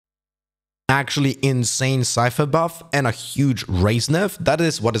actually insane Cypher buff and a huge RAZE nerf. That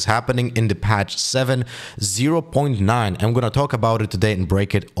is what is happening in the patch 7.0.9. I'm gonna talk about it today and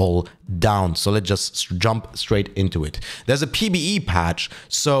break it all down. So let's just jump straight into it. There's a PBE patch,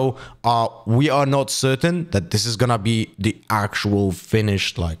 so we are not certain that this is gonna be the actual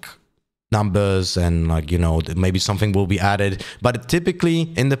finished like numbers and like, you know, maybe something will be added, but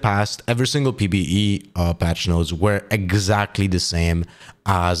typically in the past every single PBE patch notes were exactly the same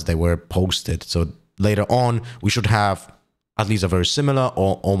as they were posted. So later on we should have at least a very similar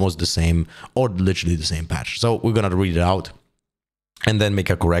or almost the same or literally the same patch. So we're gonna read it out and then make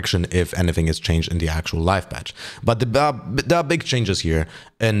a correction if anything is changed in the actual live patch. But there are big changes here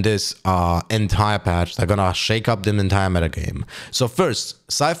in this entire patch. They're gonna shake up the entire metagame. So first,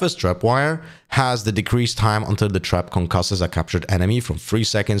 Cypher's Trapwire has the decreased time until the trap concusses a captured enemy from 3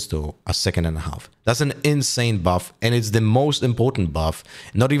 seconds to 1.5 seconds. That's an insane buff, and it's the most important buff.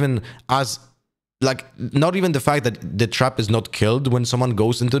 Not even the fact that the trap is not killed when someone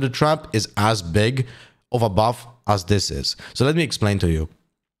goes into the trap is as big of a buff as this is. So let me explain to you.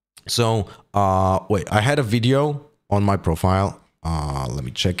 So wait, I had a video on my profile. Let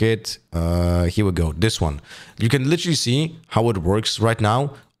me check it. Here we go. This one. You can literally see how it works right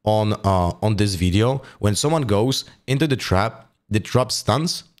now on this video. When someone goes into the trap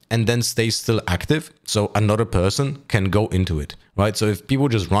stuns and then stays still active, so another person can go into it, right? So if people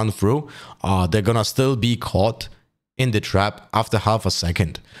just run through, they're gonna still be caught in the trap after half a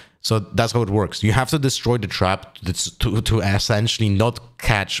second. So that's how it works. You have to destroy the trap to essentially not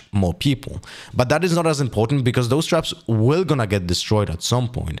catch more people. But that is not as important because those traps will gonna get destroyed at some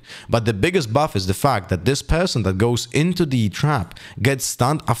point. But the biggest buff is the fact that this person that goes into the trap gets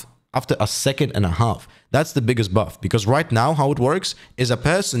stunned after 1.5 seconds. That's the biggest buff, because right now how it works is a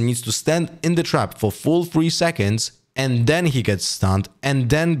person needs to stand in the trap for full 3 seconds and then he gets stunned and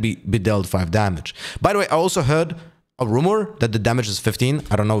then be dealt 5 damage. By the way, I also heard a rumor that the damage is 15.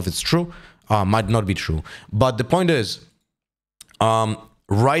 I don't know if it's true. Might not be true. But the point is,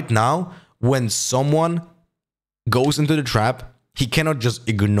 right now, when someone goes into the trap, he cannot just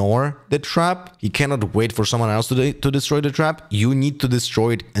ignore the trap. He cannot wait for someone else to destroy the trap. You need to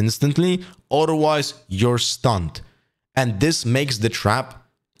destroy it instantly. Otherwise, you're stunned. And this makes the trap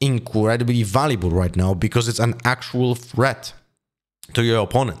incredibly valuable right now because it's an actual threat to your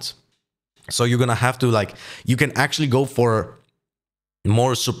opponents. So you're gonna have to, like, you can actually go for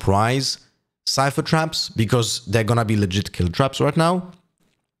more surprise Cypher traps because they're gonna be legit kill traps right now,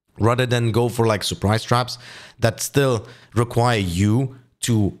 rather than go for like surprise traps that still require you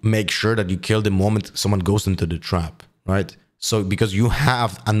to make sure that you kill the moment someone goes into the trap, right? So because you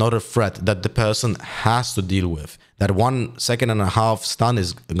have another threat that the person has to deal with. That 1.5 seconds stun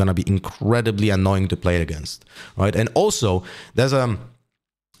is gonna be incredibly annoying to play against, right? And also there's a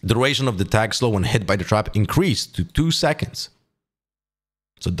duration of the tag slow when hit by the trap increased to 2 seconds.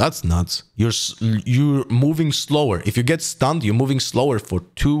 So that's nuts. You're moving slower. If you get stunned, you're moving slower for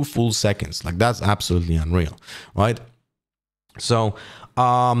 2 full seconds. Like, that's absolutely unreal, right? So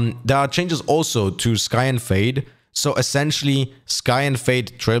there are changes also to Sky and Fade. So essentially, Sky and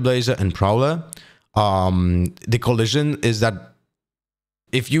Fade, Trailblazer, and Prowler. The collision is that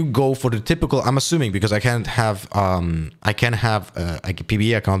if you go for the typical, I'm assuming because I can't have a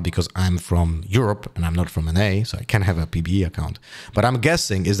PBE account because I'm from Europe and I'm not from NA, so I can't have a PBE account. But I'm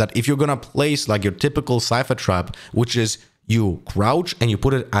guessing is that if you're gonna place like your typical Cypher trap, which is you crouch and you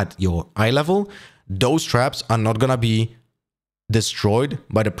put it at your eye level, those traps are not gonna be destroyed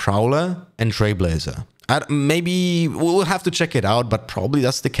by the Prowler and Trailblazer. Maybe we'll have to check it out, but probably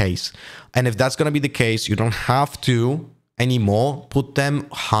that's the case. And if that's gonna be the case, you don't have to anymore put them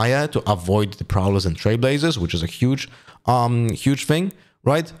higher to avoid the Prowlers and Trailblazers, which is a huge thing,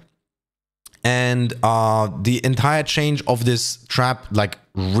 right? And the entire change of this trap, like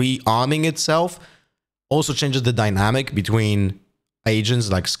rearming itself, also changes the dynamic between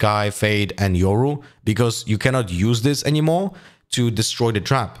agents like Sky, Fade, and Yoru, because you cannot use this anymore to destroy the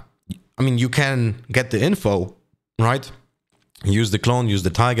trap. I mean, you can get the info, right? Use the clone, use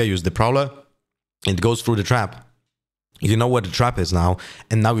the tiger, use the Prowler, and it goes through the trap. You know where the trap is now,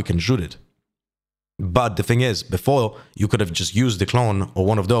 and now you can shoot it. But the thing is, before, you could have just used the clone or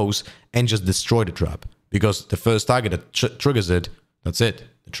one of those and just destroy the trap. Because the first target that triggers it, that's it.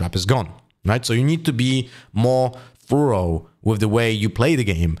 The trap is gone, right? So you need to be more thorough with the way you play the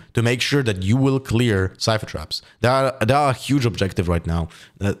game to make sure that you will clear Cypher traps. They are a huge objective right now.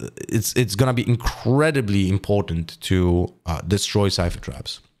 It's going to be incredibly important to destroy Cypher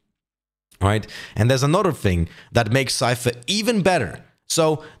traps. Right? And there's another thing that makes Cypher even better.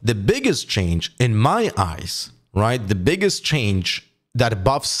 So the biggest change in my eyes, right? The biggest change that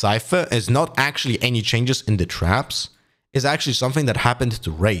buffs CYPHER is not actually any changes in the traps, is actually something that happened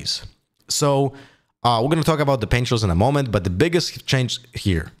to RAZE. So we're going to talk about the potentials in a moment, but the biggest change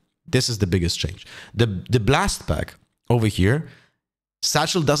here, this is the biggest change. The blast pack over here,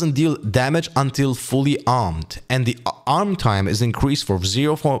 Satchel doesn't deal damage until fully armed, and the arm time is increased from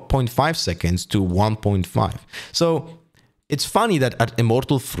 0.5 seconds to 1.5. So it's funny that at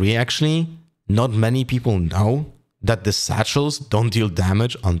Immortal 3, actually, not many people know that the satchels don't deal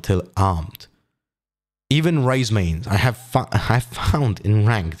damage until armed. Even RAZE mains, I have found in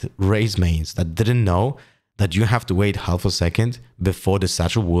ranked RAZE mains that didn't know that you have to wait half a second before the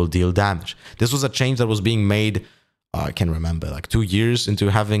satchel will deal damage. This was a change that was being made, I can't remember, like 2 years into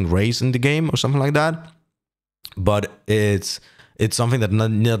having RAZE in the game or something like that. But it's something that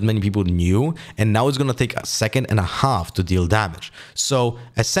not many people knew, and now it's going to take a second and a half to deal damage. So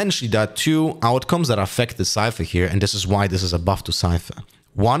essentially there are two outcomes that affect the CYPHER here, and this is why this is a buff to CYPHER.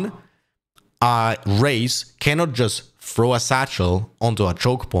 One, RAZE cannot just throw a satchel onto a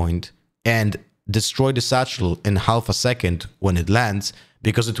choke point and destroy the satchel in half a second when it lands,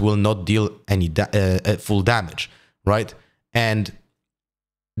 because it will not deal any full damage, right? And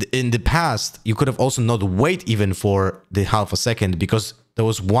in the past, you could have also not wait even for the half a second, because there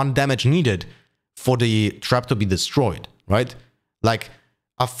was 1 damage needed for the trap to be destroyed, right? Like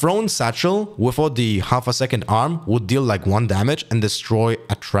a thrown satchel without the half a second arm would deal like 1 damage and destroy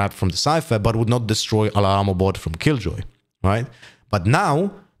a trap from the CYPHER, but would not destroy a armor board from Killjoy, right? But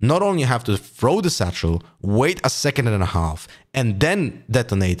now, not only have to throw the satchel, wait a second and a half, and then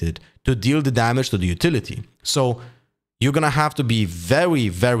detonate it to deal the damage to the utility. So you're going to have to be very,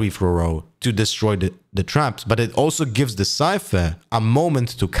 very thorough to destroy the traps, but it also gives the CYPHER a moment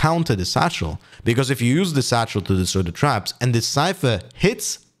to counter the satchel, because if you use the satchel to destroy the traps and the CYPHER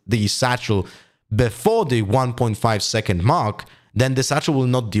hits the satchel before the 1.5 second mark, then the satchel will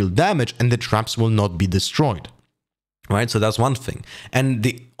not deal damage and the traps will not be destroyed, right? So that's one thing. And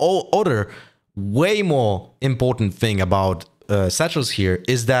the other way more important thing about satchels here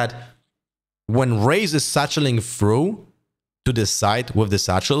is that when RAZE is satcheling through to the side with the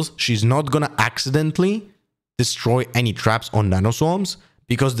satchels, she's not gonna accidentally destroy any traps or nanoswarms,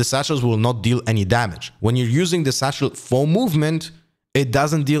 because the satchels will not deal any damage. When you're using the satchel for movement, it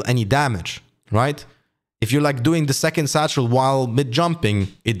doesn't deal any damage, right? If you're like doing the second satchel while mid-jumping,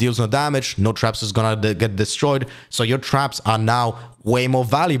 it deals no damage, no traps is gonna get destroyed, so your traps are now way more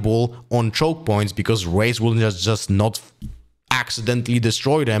valuable on choke points, because RAZE will just not accidentally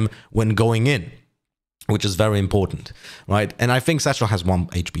destroy them when going in, which is very important, right? And I think Satchel has 1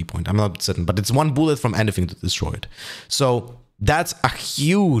 HP point. I'm not certain, but it's 1 bullet from anything to destroy it. So that's a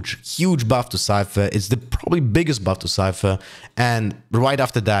huge, huge buff to CYPHER. It's the probably biggest buff to CYPHER. And right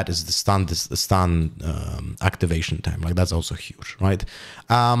after that is the stun activation time. Like that's also huge, right?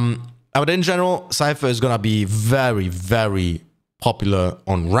 But in general, CYPHER is gonna be very, very popular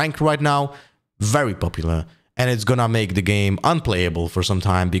on rank right now. Very popular. And it's gonna make the game unplayable for some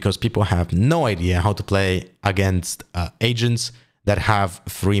time, because people have no idea how to play against agents that have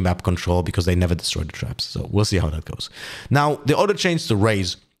free map control, because they never destroy the traps. So we'll see how that goes. Now, the other change to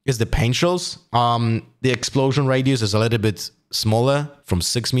RAZE is the potentials. The explosion radius is a little bit smaller, from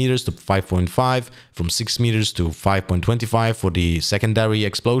 6 meters to 5.5, from 6 meters to 5.25 for the secondary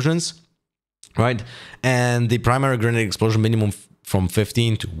explosions, right? And the primary grenade explosion minimum from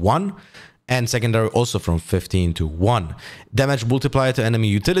 15 to 1. And secondary also from 15 to 1. Damage multiplier to enemy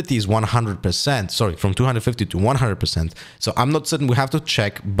utility is 100%. Sorry, from 250 to 100%. So I'm not certain, we have to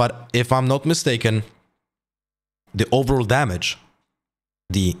check. But if I'm not mistaken, the overall damage,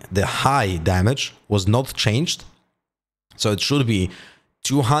 the high damage was not changed. So it should be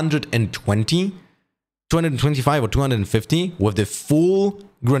 220, 225 or 250 with the full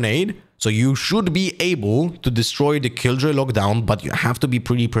grenade. So you should be able to destroy the Killjoy lockdown, but you have to be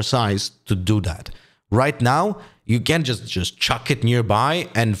pretty precise to do that. Right now, you can't just chuck it nearby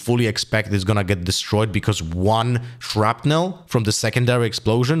and fully expect it's gonna get destroyed, because 1 shrapnel from the secondary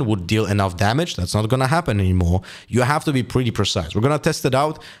explosion would deal enough damage. That's not gonna happen anymore. You have to be pretty precise. We're gonna test it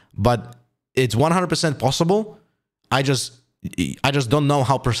out, but it's 100% possible. I just don't know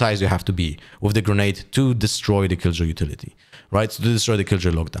how precise you have to be with the grenade to destroy the Killjoy utility, right? So to destroy the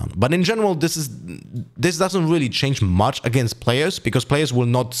Killjoy lockdown. But in general, this doesn't really change much against players, because players will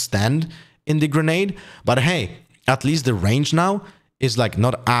not stand in the grenade. But hey, at least the range now is like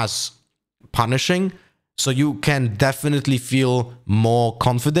not as punishing. So you can definitely feel more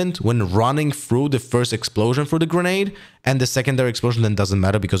confident when running through the first explosion for the grenade, and the secondary explosion then doesn't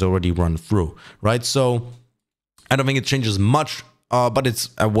matter because already run through, right? So I don't think it changes much but it's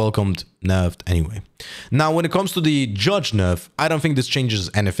a welcomed nerf anyway. Now, when it comes to the judge nerf, I don't think this changes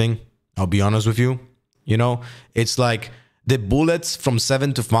anything. I'll be honest with you. You know, it's like the bullets from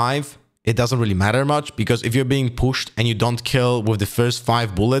 7 to 5, it doesn't really matter much, because if you're being pushed and you don't kill with the first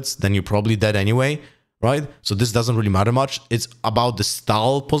 5 bullets, then you're probably dead anyway, right? So this doesn't really matter much. It's about the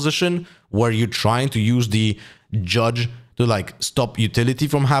stall position where you're trying to use the judge to like stop utility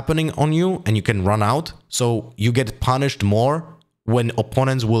from happening on you, and you can run out. So you get punished more when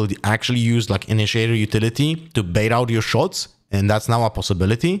opponents will actually use like initiator utility to bait out your shots, and that's now a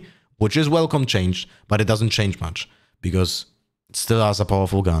possibility, which is welcome change, but it doesn't change much because it still has a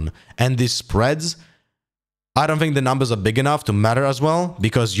powerful gun. And the spreads, I don't think the numbers are big enough to matter as well,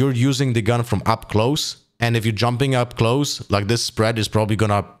 because you're using the gun from up close, and if you're jumping up close, like this spread is probably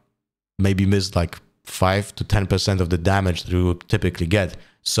gonna maybe miss like 5 to 10% of the damage that you would typically get.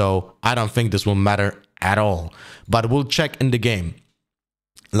 So I don't think this will matter at all, but we'll check in the game.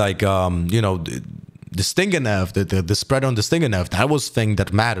 Like, you know, the Stinger nerf, the spread on the Stinger nerf, that was thing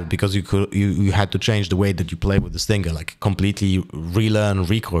that mattered, because you had to change the way that you play with the Stinger, like completely relearn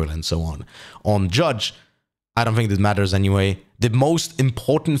recoil and so on. On Judge, I don't think this matters anyway. The most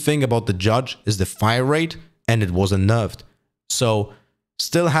important thing about the Judge is the fire rate, and it wasn't nerfed. So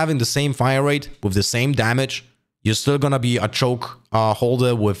still having the same fire rate with the same damage, you're still gonna be a choke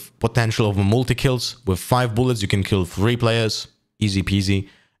holder with potential of multi-kills. With 5 bullets, you can kill 3 players, easy peasy.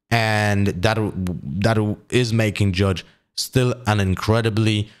 And that is making Judge still an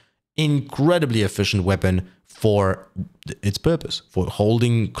incredibly efficient weapon for its purpose, for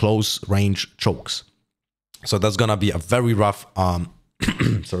holding close range chokes. So that's gonna be a very rough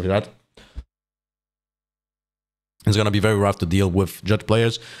sorry that. It's gonna be very rough to deal with Judge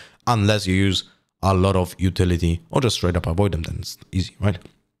players unless you use a lot of utility or just straight up avoid them. Then it's easy, right?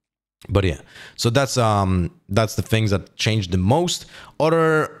 But yeah, so that's the things that changed the most.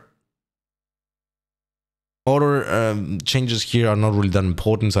 Other changes here are not really that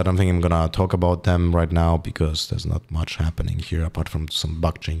important, so I don't think I'm gonna talk about them right now, because there's not much happening here apart from some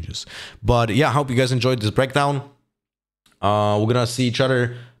bug changes. But yeah, I hope you guys enjoyed this breakdown. We're gonna see each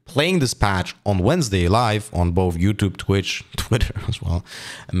other playing this patch on Wednesday live on both YouTube, Twitch, Twitter as well,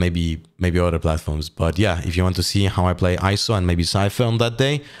 and maybe other platforms. But yeah, if you want to see how I play ISO and maybe Cypher on that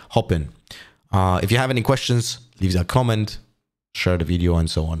day, hop in. If you have any questions, leave a comment, share the video, and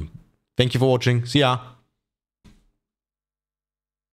so on. Thank you for watching. See ya.